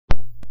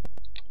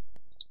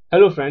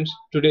Hello friends,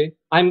 today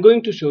I'm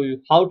going to show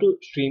you how to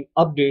stream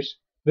updates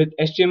with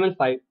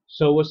HTML5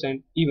 server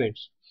send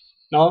events.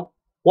 Now,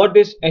 what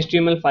is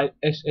HTML5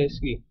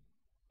 SSE?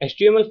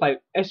 HTML5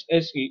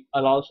 SSE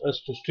allows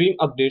us to stream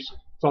updates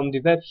from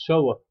the web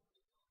server.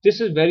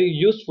 This is very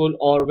useful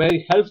or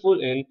very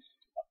helpful in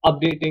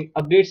updating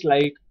updates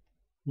like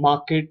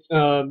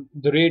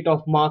the rate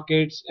of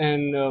markets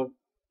and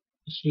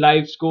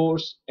live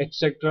scores,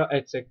 etc.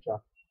 etc.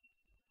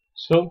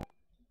 So,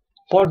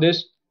 for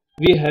this,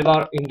 we have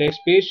our index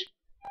page.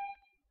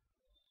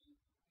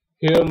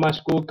 Here my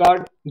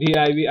scorecard, div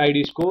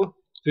id score,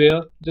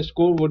 where the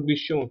score would be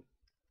shown.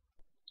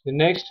 The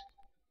next,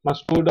 my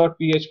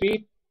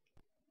score.php,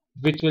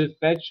 which will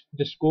fetch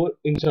the score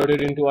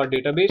inserted into our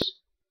database,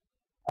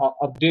 or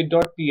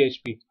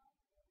update.php,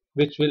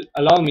 which will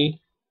allow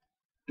me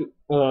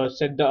to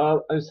set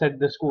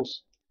the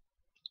scores.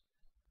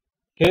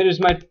 Here is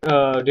my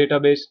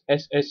database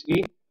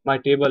SSE, my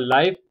table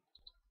live,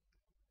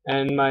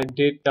 and my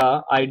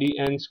data ID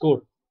and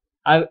score.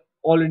 I've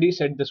already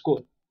set the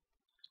score.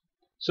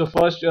 So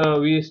first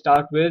we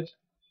start with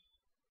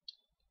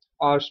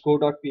our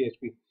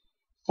score.php.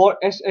 For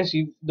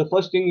SSE, the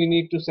first thing we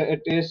need to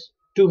set is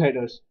two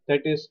headers.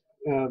 That is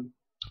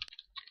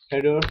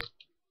header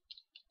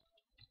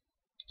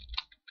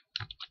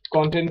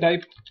content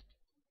type,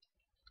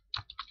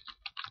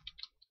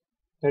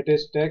 that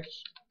is text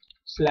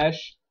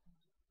slash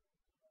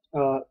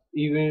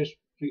event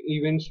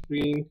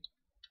stream,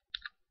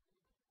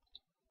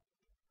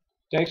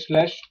 text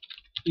slash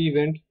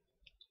event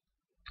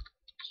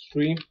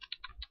stream.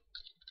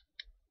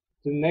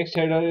 The next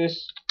header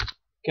is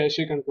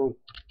cache control,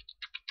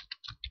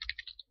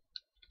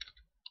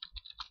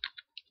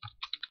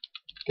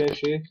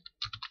 cache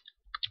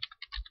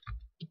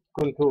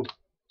control,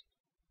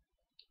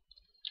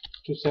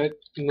 to set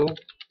no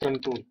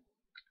control.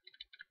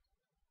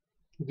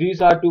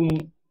 These are two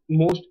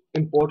most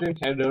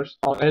important headers,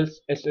 or else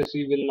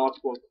SSE will not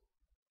work.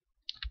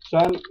 So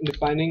I'm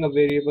defining a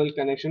variable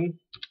connection,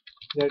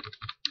 that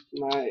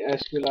my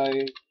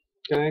SQLi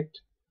connect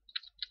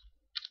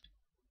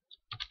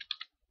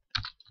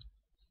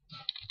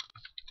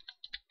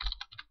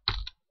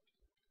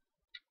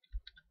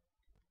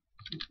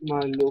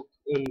my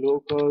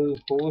local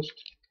host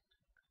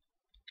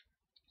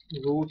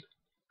root.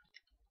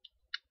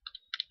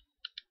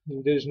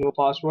 There is no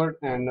password,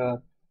 and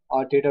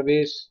our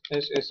database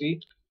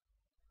SSE.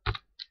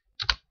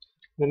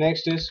 The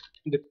next is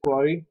the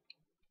query.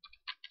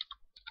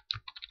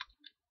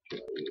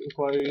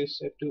 Query is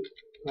set to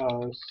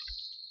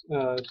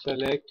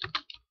select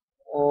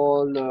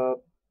all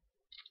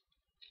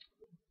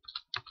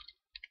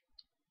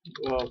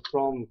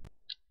from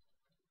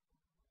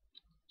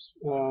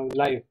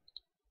live.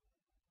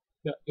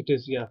 Yeah, it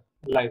is, yeah,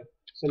 live.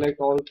 Select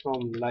all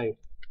from live.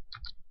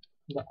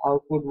 The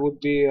output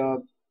would be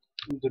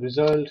the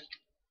result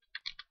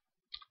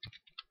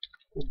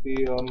would be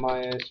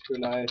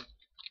MySQLi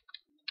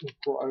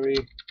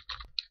query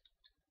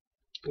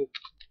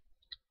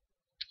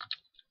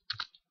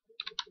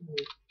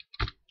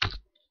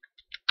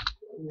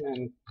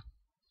and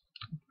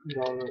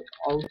the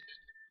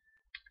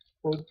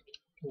output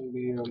will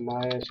be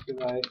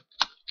MySQLi.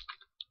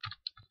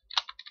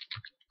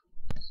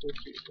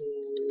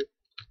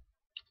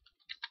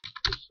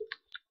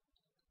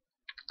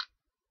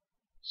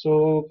 So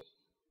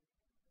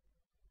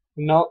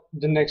now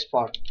the next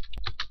part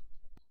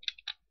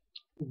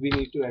we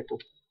need to echo.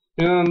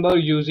 Remember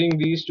using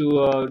these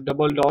to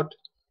double dot.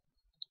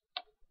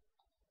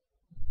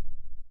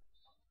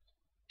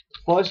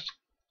 First,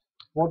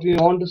 what we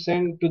want to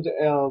send to the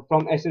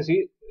from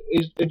SSE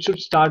is it should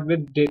start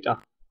with data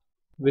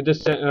with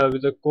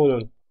a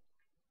colon,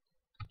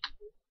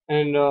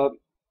 and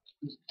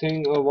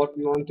thing what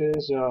we want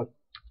is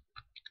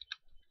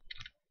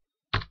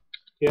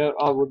here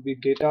would be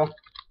data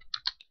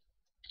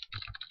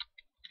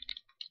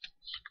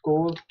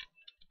score,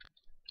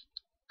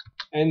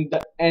 and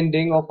the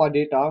ending of our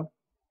data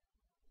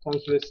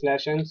comes with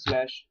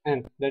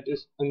 /n/n. That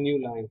is a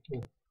new line.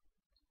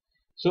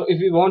 So if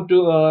we want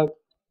to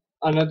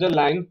another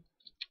line,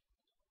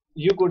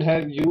 you could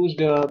have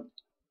used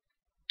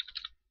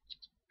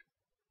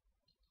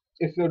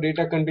if your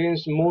data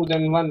contains more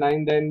than one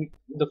line, then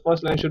the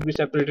first line should be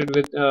separated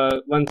with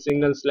one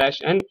single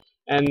 /n,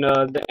 and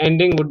the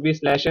ending would be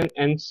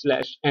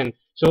 /n/n.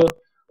 So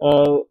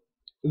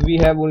we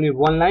have only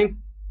one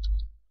line,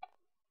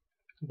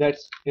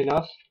 that's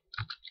enough,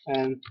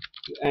 and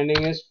the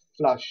ending is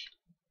flush,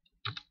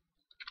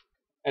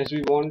 as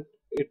we want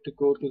it to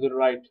go to the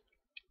right.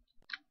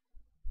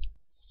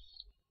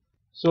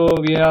 So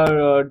we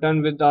are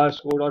done with our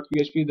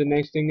score.php. The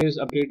next thing is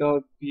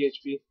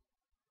update.php.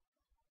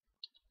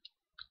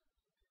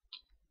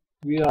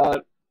 We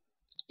are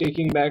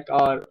taking back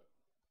our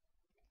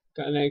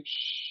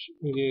connection.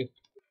 Okay.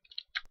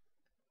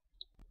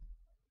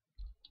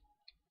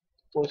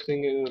 First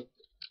thing is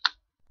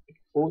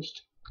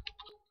post,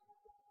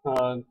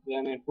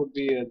 then it would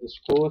be the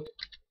score,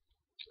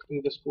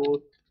 in the score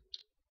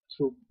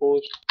through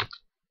post,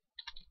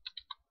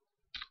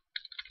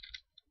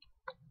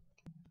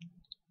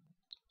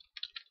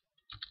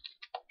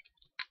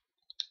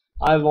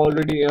 I've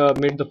already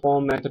made the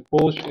form method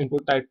post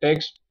input type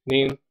text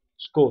name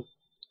score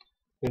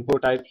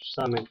input type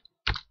summon.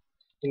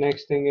 The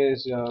next thing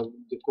is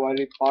the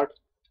query part.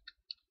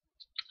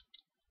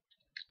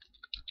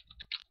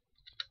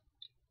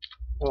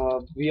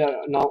 We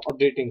are now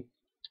update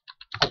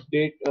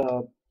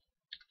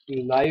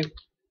live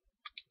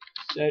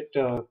set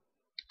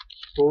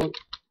score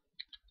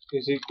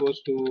is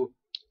equals to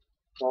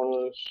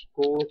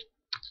score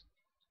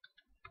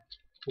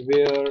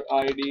where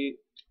id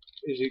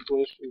is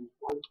equals to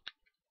 1.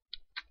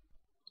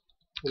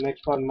 The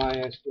next part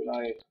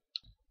mysqli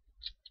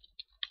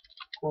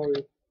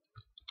query.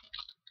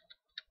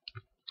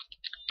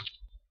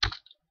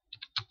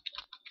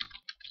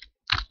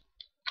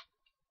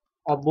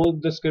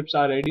 Both the scripts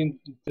are ready.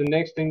 The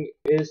next thing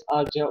is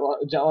our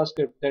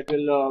JavaScript, that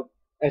will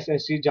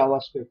SSC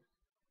JavaScript.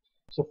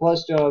 So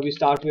first we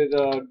start with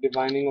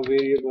defining a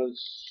variable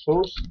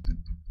source.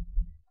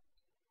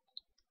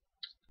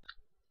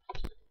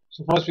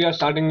 So first we are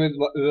starting with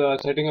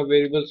setting a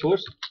variable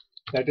source,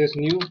 that is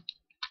new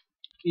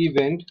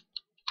event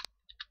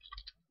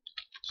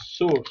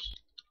source.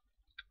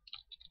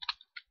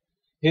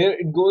 Here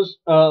it goes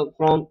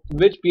from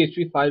which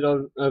PHP file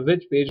or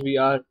which page we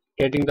are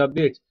getting the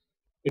updates.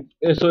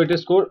 So it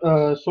is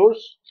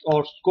source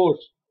or score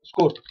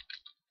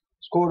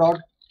dot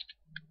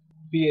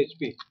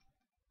php.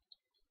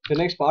 The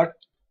next part,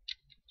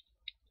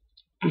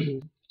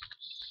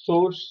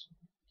 source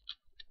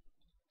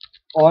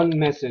on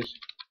message.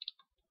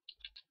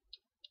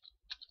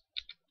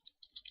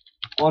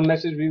 On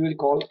message we will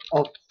call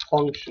a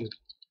function.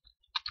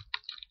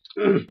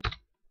 The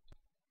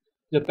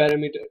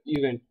parameter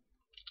event.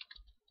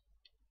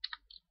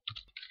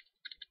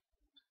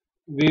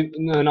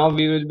 Now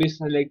we will be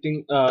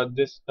selecting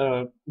this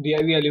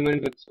div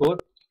element with score.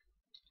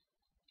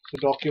 So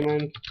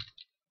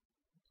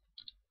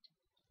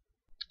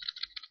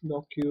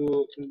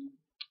docu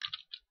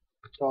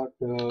dot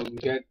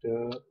get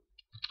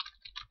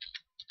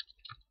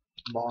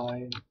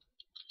by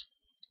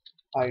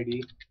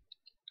id,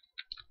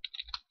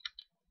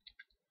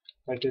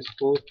 that is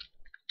score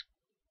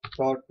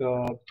dot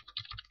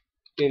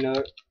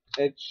inner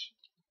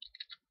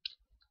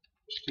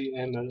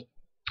HTML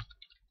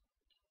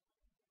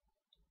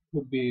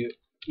would be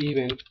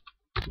event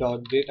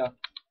dot data.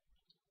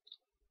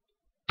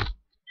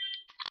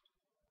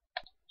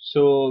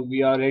 So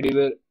we are ready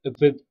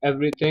with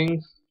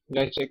everything.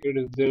 Let's check it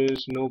if there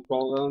is no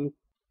problem.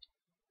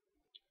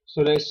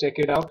 So let's check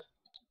it out.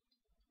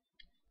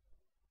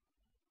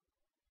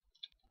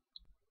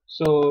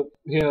 So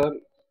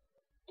here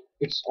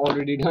it's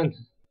already done.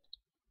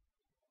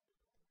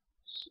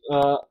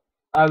 uh,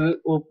 I will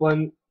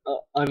open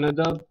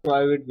another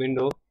private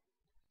window,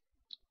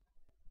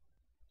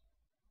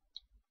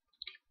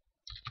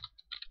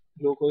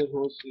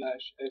 localhost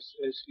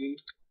 /sse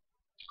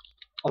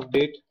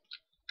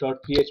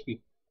update.php.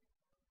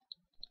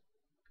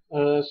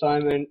 So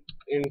I'm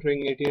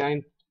entering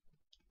 89.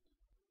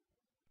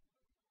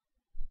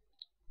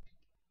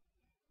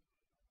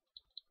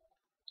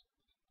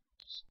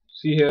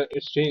 See here,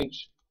 it's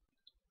changed.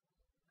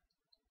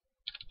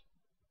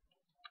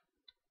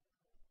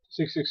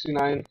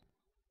 669.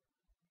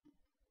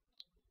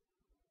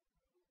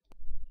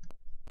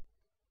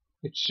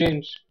 It's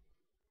changed.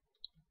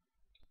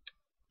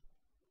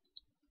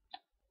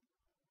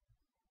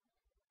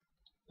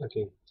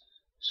 Okay.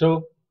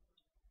 So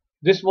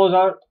this was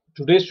our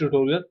today's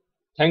tutorial.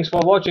 Thanks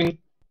for watching.